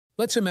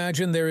Let's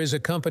imagine there is a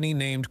company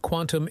named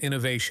Quantum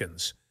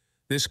Innovations.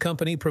 This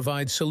company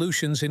provides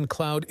solutions in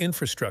cloud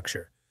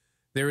infrastructure.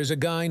 There is a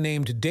guy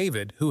named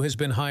David who has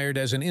been hired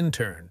as an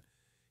intern.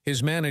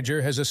 His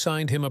manager has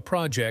assigned him a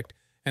project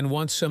and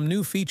wants some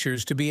new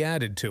features to be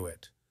added to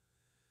it.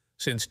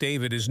 Since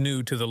David is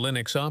new to the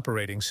Linux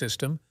operating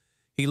system,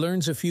 he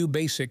learns a few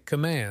basic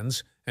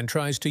commands and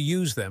tries to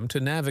use them to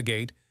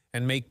navigate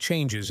and make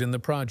changes in the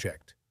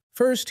project.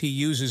 First, he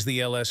uses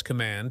the ls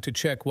command to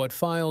check what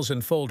files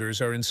and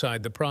folders are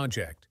inside the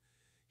project.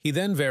 He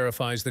then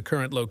verifies the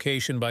current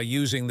location by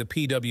using the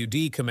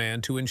pwd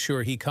command to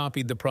ensure he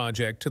copied the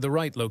project to the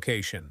right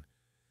location.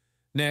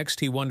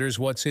 Next, he wonders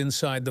what's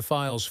inside the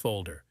files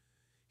folder.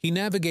 He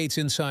navigates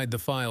inside the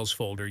files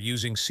folder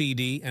using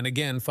cd and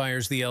again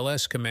fires the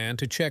ls command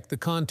to check the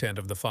content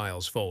of the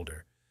files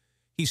folder.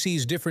 He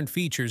sees different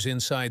features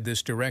inside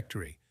this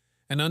directory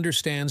and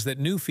understands that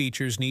new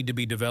features need to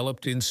be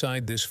developed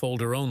inside this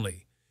folder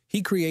only.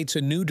 He creates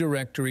a new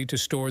directory to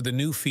store the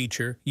new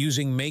feature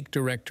using make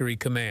directory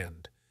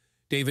command.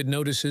 David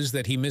notices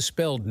that he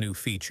misspelled new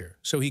feature,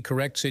 so he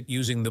corrects it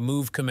using the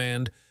move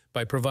command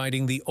by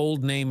providing the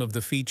old name of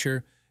the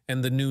feature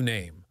and the new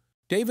name.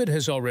 David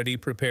has already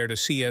prepared a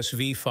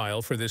CSV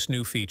file for this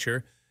new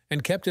feature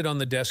and kept it on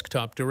the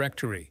desktop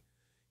directory.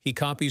 He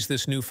copies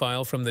this new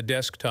file from the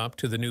desktop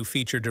to the new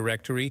feature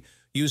directory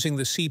using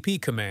the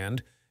cp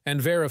command and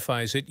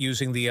verifies it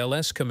using the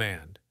ls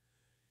command.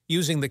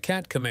 Using the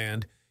cat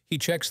command, he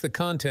checks the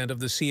content of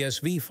the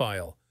CSV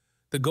file.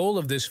 The goal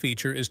of this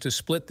feature is to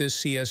split this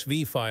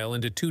CSV file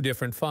into two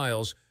different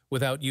files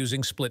without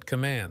using split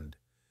command.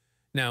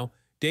 Now,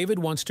 David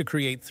wants to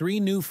create 3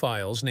 new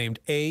files named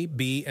A,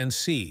 B, and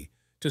C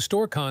to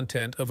store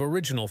content of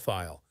original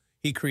file.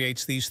 He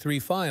creates these 3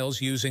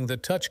 files using the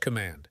touch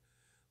command.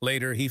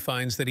 Later, he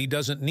finds that he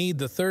doesn't need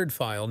the third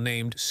file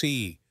named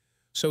C,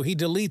 so he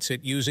deletes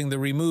it using the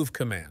remove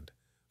command.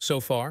 So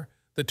far,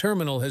 the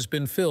terminal has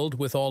been filled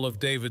with all of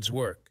David's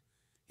work.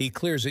 He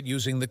clears it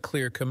using the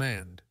clear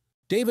command.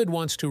 David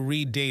wants to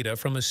read data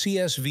from a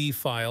CSV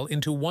file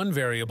into one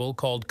variable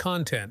called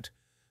content,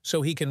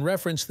 so he can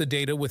reference the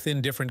data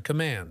within different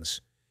commands.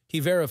 He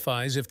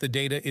verifies if the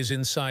data is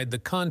inside the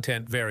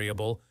content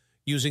variable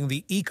using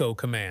the echo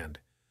command.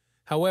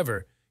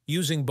 However,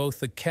 using both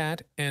the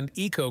cat and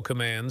echo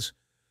commands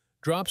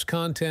drops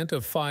content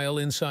of file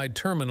inside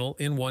terminal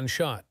in one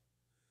shot.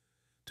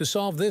 To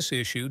solve this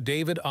issue,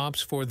 David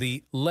opts for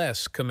the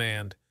less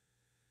command.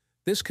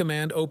 This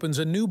command opens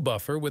a new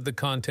buffer with the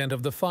content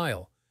of the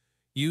file.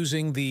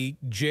 Using the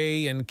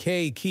J and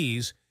K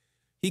keys,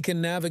 he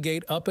can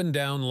navigate up and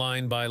down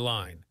line by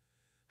line.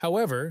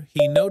 However,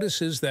 he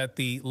notices that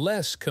the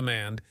less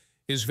command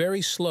is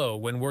very slow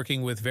when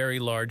working with very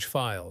large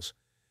files.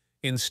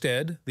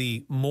 Instead,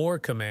 the more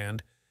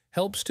command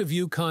helps to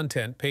view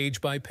content page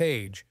by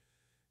page.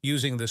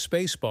 Using the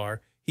spacebar,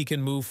 he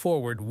can move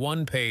forward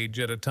one page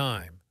at a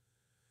time.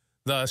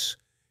 Thus,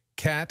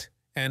 cat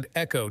and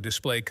echo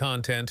display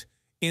content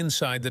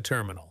inside the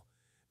terminal,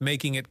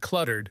 making it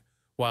cluttered,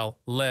 while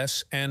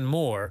less and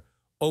more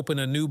open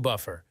a new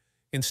buffer,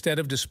 instead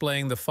of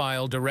displaying the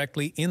file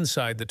directly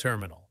inside the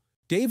terminal.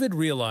 David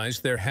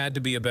realized there had to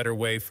be a better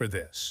way for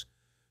this,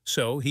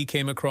 so he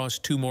came across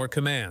 2 more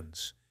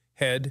commands,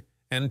 head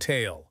and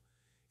tail.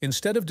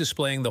 Instead of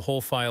displaying the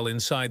whole file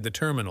inside the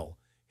terminal,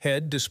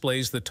 head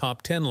displays the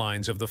top 10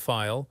 lines of the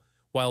file,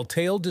 while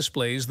tail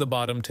displays the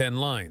bottom 10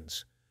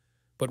 lines.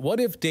 But what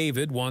if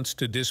David wants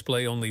to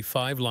display only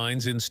 5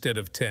 lines instead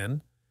of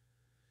 10?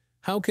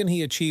 How can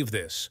he achieve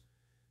this?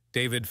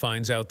 David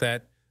finds out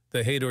that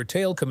the head or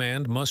tail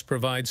command must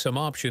provide some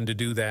option to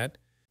do that.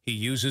 He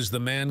uses the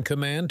man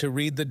command to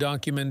read the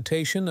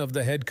documentation of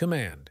the head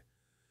command.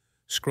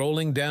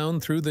 Scrolling down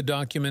through the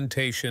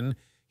documentation,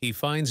 he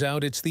finds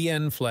out it's the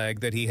N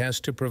flag that he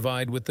has to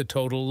provide with the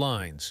total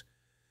lines.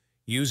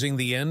 Using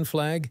the N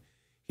flag,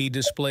 he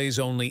displays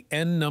only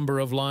N number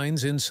of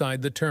lines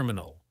inside the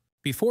terminal.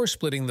 Before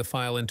splitting the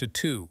file into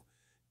 2,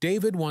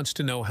 David wants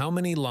to know how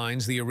many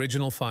lines the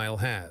original file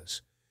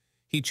has.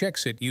 He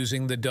checks it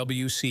using the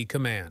WC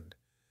command.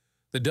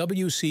 The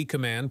WC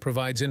command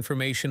provides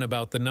information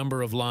about the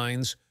number of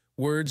lines,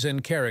 words,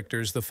 and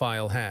characters the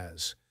file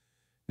has.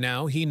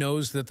 Now he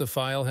knows that the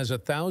file has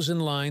 1,000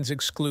 lines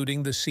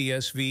excluding the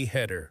CSV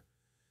header.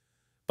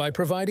 By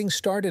providing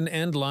start and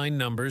end line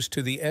numbers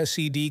to the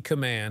SED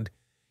command,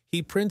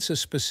 he prints a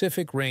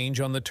specific range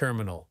on the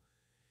terminal.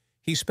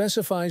 He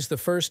specifies the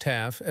first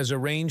half as a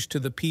range to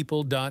the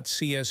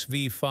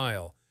people.csv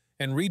file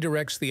and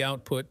redirects the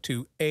output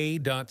to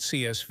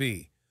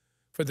a.csv.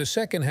 For the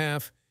second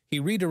half, he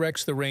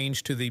redirects the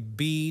range to the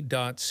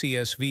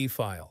b.csv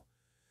file.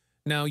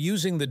 Now,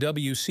 using the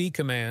WC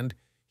command,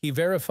 he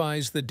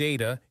verifies the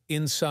data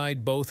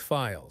inside both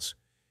files.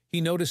 He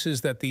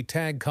notices that the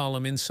tag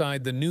column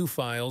inside the new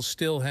file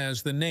still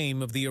has the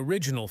name of the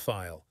original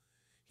file.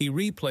 He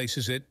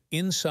replaces it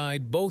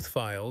inside both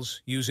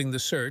files using the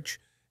search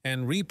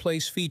and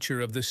replace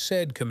feature of the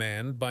sed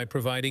command by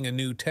providing a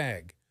new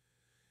tag.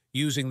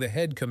 Using the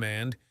head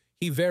command,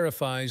 he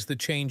verifies the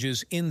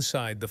changes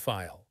inside the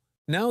file.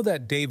 Now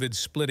that David's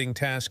splitting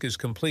task is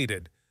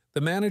completed, the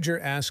manager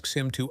asks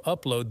him to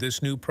upload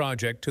this new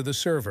project to the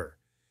server.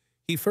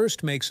 He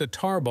first makes a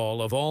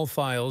tarball of all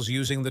files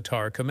using the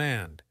tar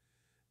command.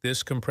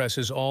 This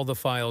compresses all the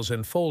files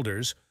and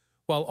folders,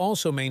 while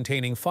also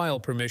maintaining file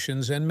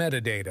permissions and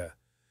metadata.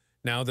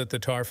 Now that the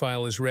tar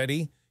file is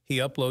ready, he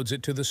uploads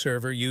it to the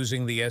server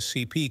using the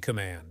scp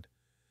command.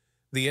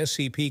 The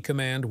scp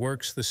command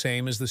works the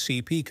same as the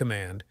cp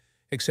command,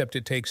 except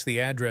it takes the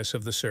address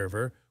of the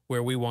server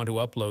where we want to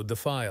upload the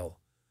file.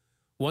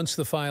 Once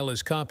the file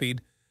is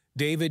copied,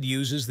 David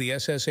uses the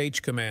ssh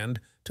command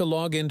to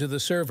log into the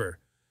server,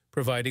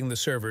 providing the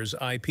server's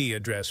IP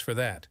address for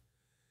that.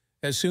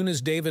 As soon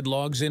as David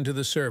logs into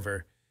the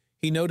server,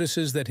 he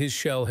notices that his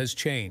shell has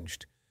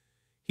changed.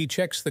 He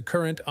checks the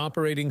current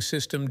operating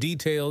system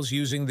details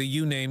using the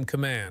uname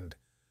command.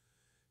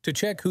 To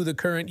check who the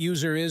current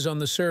user is on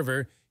the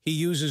server, he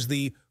uses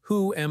the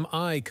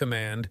whoami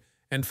command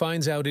and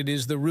finds out it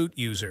is the root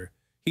user.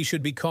 He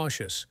should be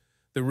cautious.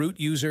 The root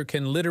user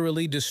can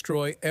literally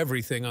destroy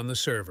everything on the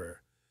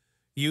server.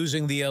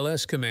 Using the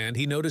ls command,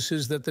 he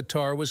notices that the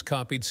tar was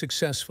copied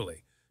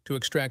successfully. To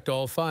extract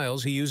all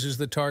files, he uses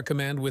the tar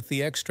command with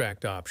the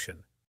extract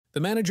option. The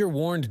manager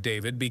warned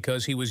David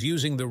because he was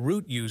using the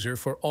root user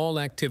for all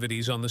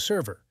activities on the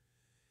server.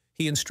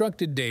 He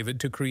instructed David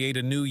to create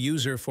a new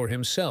user for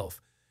himself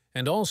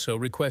and also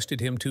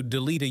requested him to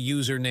delete a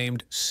user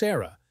named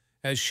Sarah,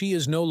 as she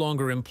is no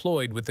longer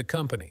employed with the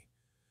company.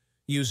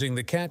 Using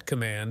the cat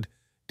command,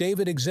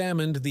 David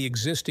examined the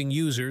existing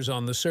users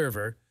on the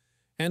server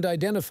and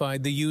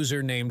identified the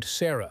user named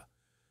Sarah,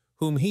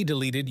 whom he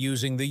deleted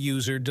using the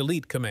user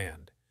delete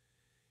command.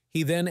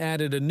 He then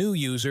added a new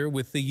user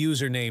with the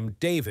username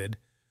David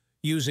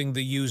using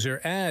the user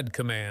add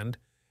command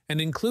and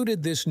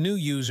included this new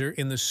user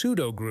in the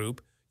sudo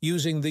group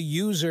using the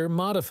user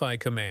modify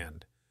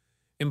command.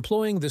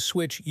 Employing the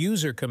switch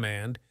user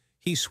command,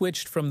 he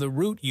switched from the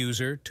root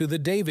user to the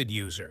David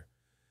user.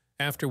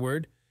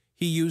 Afterward,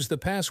 he used the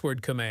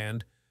password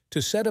command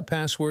to set a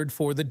password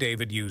for the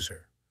David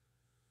user.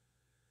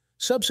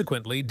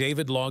 Subsequently,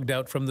 David logged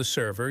out from the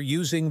server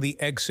using the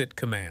exit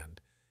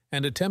command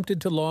and attempted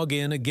to log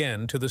in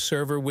again to the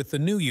server with the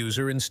new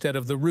user instead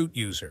of the root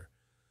user.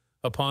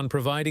 Upon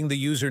providing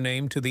the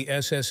username to the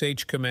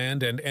ssh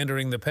command and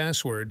entering the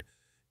password,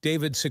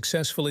 David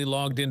successfully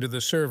logged into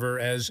the server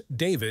as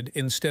David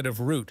instead of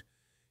root.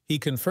 He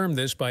confirmed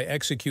this by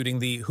executing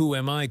the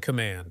whoami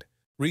command.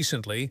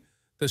 Recently,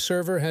 the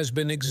server has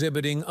been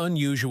exhibiting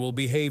unusual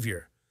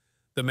behavior.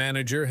 The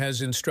manager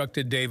has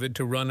instructed David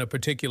to run a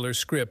particular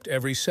script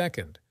every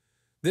second.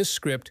 This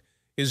script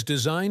is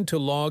designed to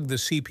log the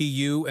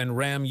CPU and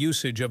RAM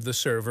usage of the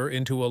server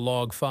into a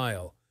log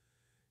file.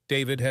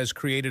 David has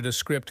created a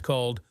script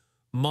called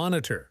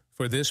monitor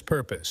for this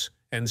purpose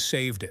and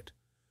saved it.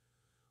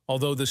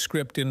 Although the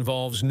script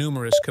involves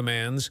numerous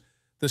commands,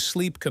 the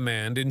sleep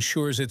command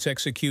ensures its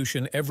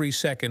execution every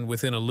second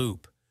within a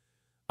loop.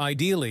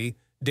 Ideally,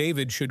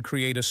 David should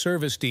create a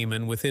service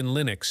daemon within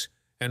Linux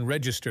and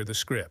register the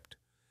script.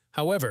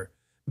 However,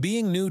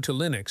 being new to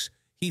Linux,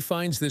 he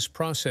finds this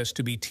process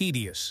to be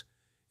tedious.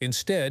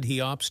 Instead, he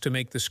opts to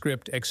make the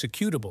script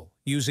executable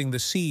using the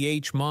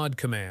chmod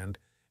command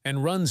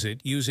and runs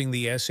it using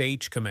the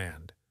sh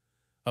command.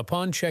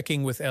 Upon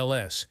checking with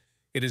ls,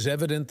 it is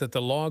evident that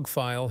the log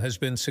file has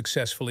been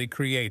successfully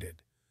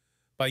created.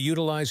 By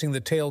utilizing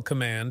the tail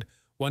command,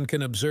 one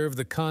can observe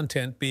the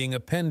content being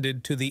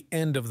appended to the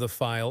end of the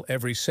file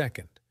every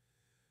second.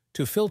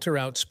 To filter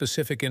out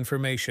specific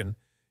information,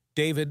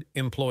 David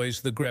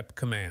employs the grep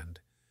command.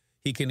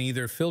 He can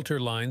either filter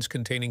lines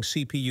containing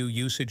CPU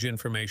usage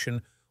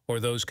information or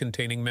those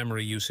containing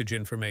memory usage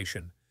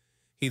information.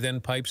 He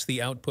then pipes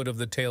the output of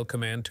the tail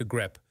command to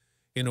grep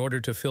in order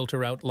to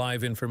filter out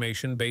live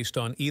information based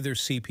on either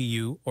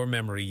CPU or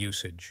memory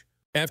usage.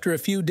 After a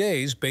few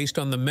days, based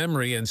on the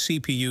memory and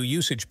CPU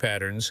usage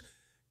patterns,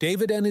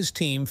 David and his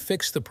team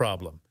fix the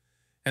problem,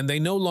 and they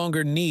no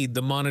longer need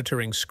the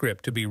monitoring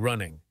script to be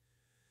running.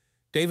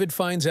 David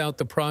finds out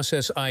the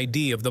process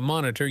ID of the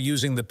monitor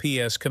using the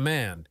ps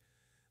command.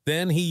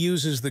 Then he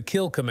uses the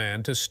kill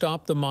command to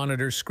stop the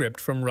monitor script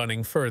from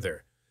running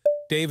further.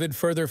 David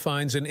further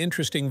finds an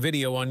interesting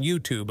video on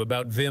YouTube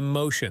about Vim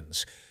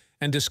motions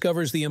and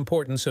discovers the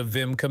importance of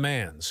Vim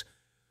commands.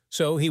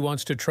 So he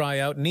wants to try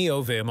out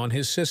NeoVim on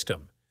his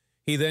system.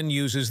 He then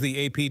uses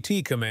the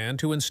apt command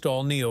to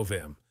install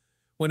NeoVim.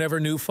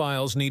 Whenever new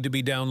files need to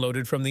be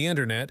downloaded from the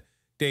internet,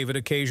 David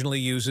occasionally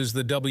uses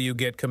the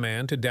wget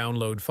command to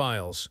download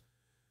files.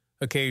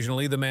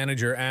 Occasionally, the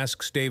manager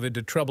asks David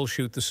to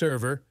troubleshoot the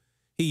server.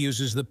 He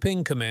uses the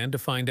ping command to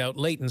find out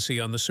latency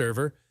on the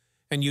server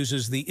and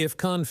uses the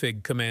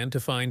ifconfig command to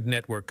find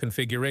network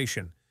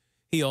configuration.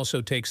 He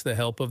also takes the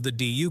help of the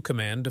du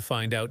command to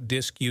find out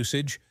disk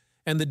usage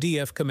and the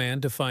df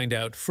command to find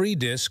out free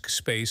disk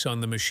space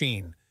on the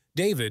machine.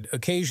 David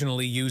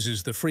occasionally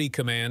uses the free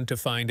command to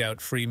find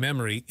out free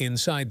memory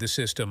inside the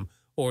system,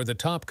 or the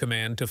top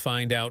command to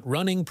find out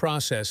running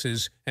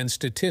processes and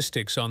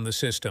statistics on the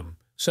system.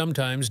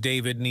 Sometimes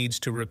David needs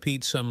to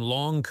repeat some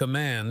long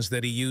commands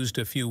that he used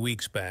a few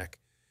weeks back.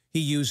 He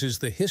uses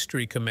the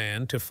history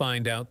command to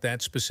find out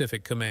that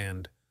specific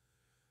command.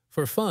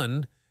 For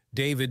fun,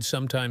 David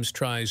sometimes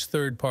tries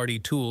third-party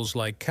tools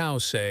like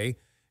Cowsay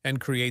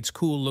and creates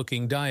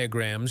cool-looking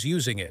diagrams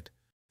using it.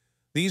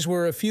 These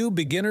were a few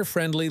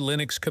beginner-friendly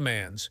Linux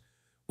commands.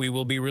 We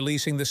will be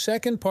releasing the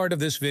second part of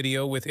this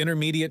video with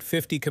intermediate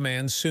 50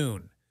 commands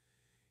soon.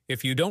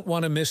 If you don't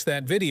want to miss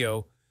that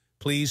video,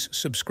 please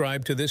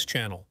subscribe to this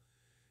channel.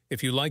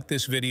 If you like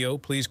this video,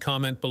 please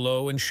comment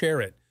below and share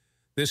it.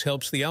 This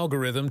helps the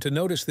algorithm to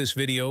notice this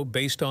video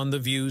based on the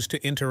views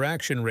to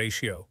interaction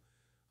ratio.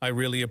 I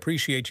really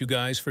appreciate you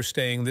guys for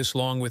staying this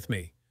long with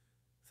me.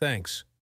 Thanks.